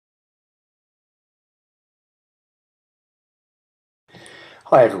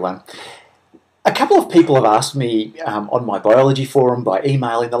Hi everyone. A couple of people have asked me on my biology forum by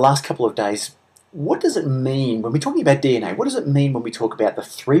email in the last couple of days, what does it mean when we're talking about DNA? What does it mean when we talk about the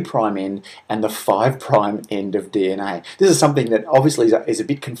 3' end and the 5' end of DNA? This is something that obviously is a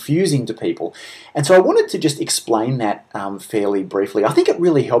bit confusing to people. And so I wanted to just explain that fairly briefly. I think it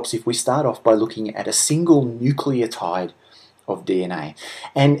really helps if we start off by looking at a single nucleotide of DNA.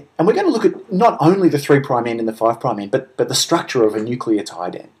 And we're going to look at not only the 3' end and the 5' end, but the structure of a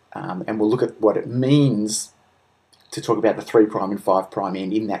nucleotide. And we'll look at what it means to talk about the 3' and 5'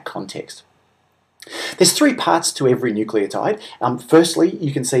 end in that context. There's 3 parts to every nucleotide. Firstly,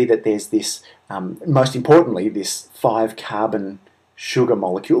 you can see that there's this, most importantly, this 5-carbon sugar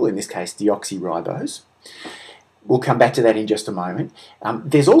molecule, in this case deoxyribose. We'll come back to that in just a moment.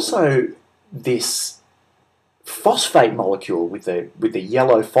 There's also this phosphate molecule with the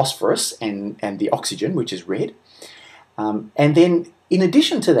yellow phosphorus and the oxygen, which is red. And then in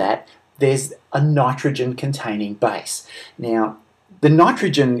addition to that, there's a nitrogen-containing base. Now, the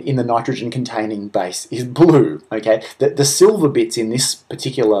nitrogen in the nitrogen-containing base is blue, okay? The silver bits in this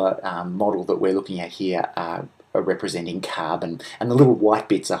particular model that we're looking at here are representing carbon, and the little white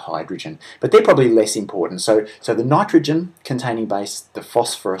bits are hydrogen, but they're probably less important. So the nitrogen-containing base, the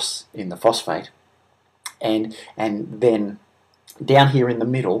phosphorus in the phosphate, and then down here in the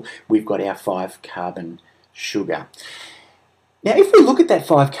middle, we've got our 5-carbon sugar. Now, if we look at that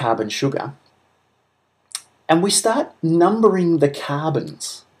 5-carbon sugar, and we start numbering the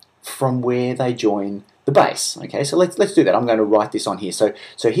carbons from where they join the base, okay, so let's do that. I'm going to write this on here. So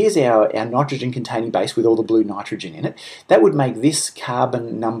here's our nitrogen-containing base with all the blue nitrogen in it. That would make this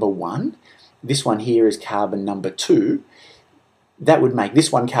carbon number 1. This one here is carbon number 2. That would make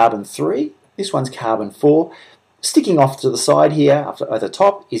this one carbon 3. This one's carbon 4. Sticking off to the side here, up at the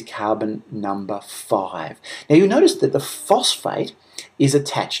top, is carbon number 5. Now you'll notice that the phosphate is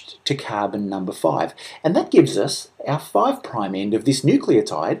attached to carbon number 5, and that gives us our 5' end of this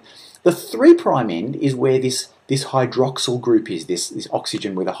nucleotide. The 3' end is where this hydroxyl group is, this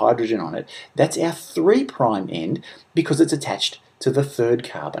oxygen with a hydrogen on it. That's our 3' end because it's attached to the 3rd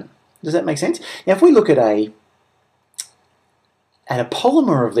carbon. Does that make sense? Now if we look at a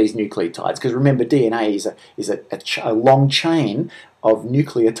polymer of these nucleotides, because remember DNA is a long chain of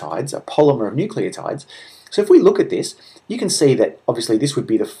nucleotides, a polymer of nucleotides. So if we look at this, you can see that obviously this would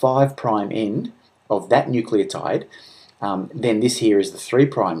be the 5' end of that nucleotide. Then this here is the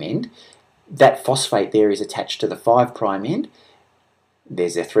 3' end. That phosphate there is attached to the 5' end.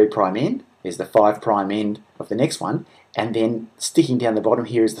 There's their 3' end. There's the 5' end of the next one. And then sticking down the bottom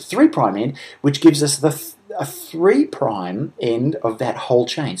here is the 3' end, which gives us a 3' end of that whole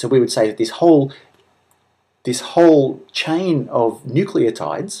chain. So we would say that this whole chain of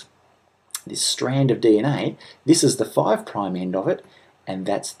nucleotides, this strand of DNA, this is the 5' end of it, and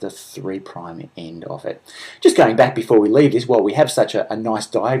that's the 3' end of it. Just going back before we leave this, while we have such a nice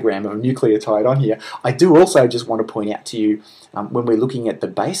diagram of a nucleotide on here, I do also just want to point out to you, when we're looking at the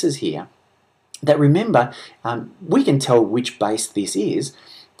bases here, that remember, we can tell which base this is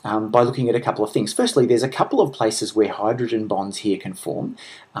by looking at a couple of things. Firstly, there's a couple of places where hydrogen bonds here can form.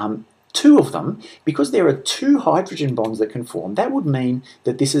 2 of them, because there are 2 hydrogen bonds that can form, that would mean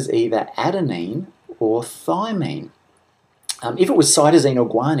that this is either adenine or thymine. If it was cytosine or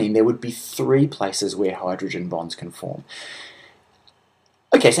guanine, there would be 3 places where hydrogen bonds can form.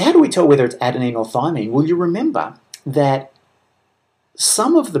 Okay, so how do we tell whether it's adenine or thymine? Well, you remember that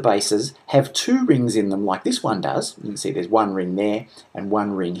some of the bases have 2 rings in them like this one does. You can see there's 1 ring there and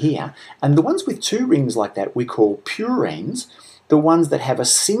 1 ring here. And the ones with 2 rings like that we call purines. The ones that have a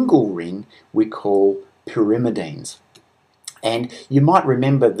single ring we call pyrimidines. And you might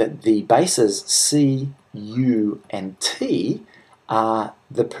remember that the bases C, U and T are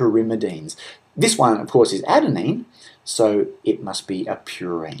the pyrimidines. This one, of course, is adenine, so it must be a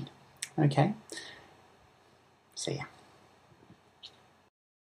purine. Okay? See ya.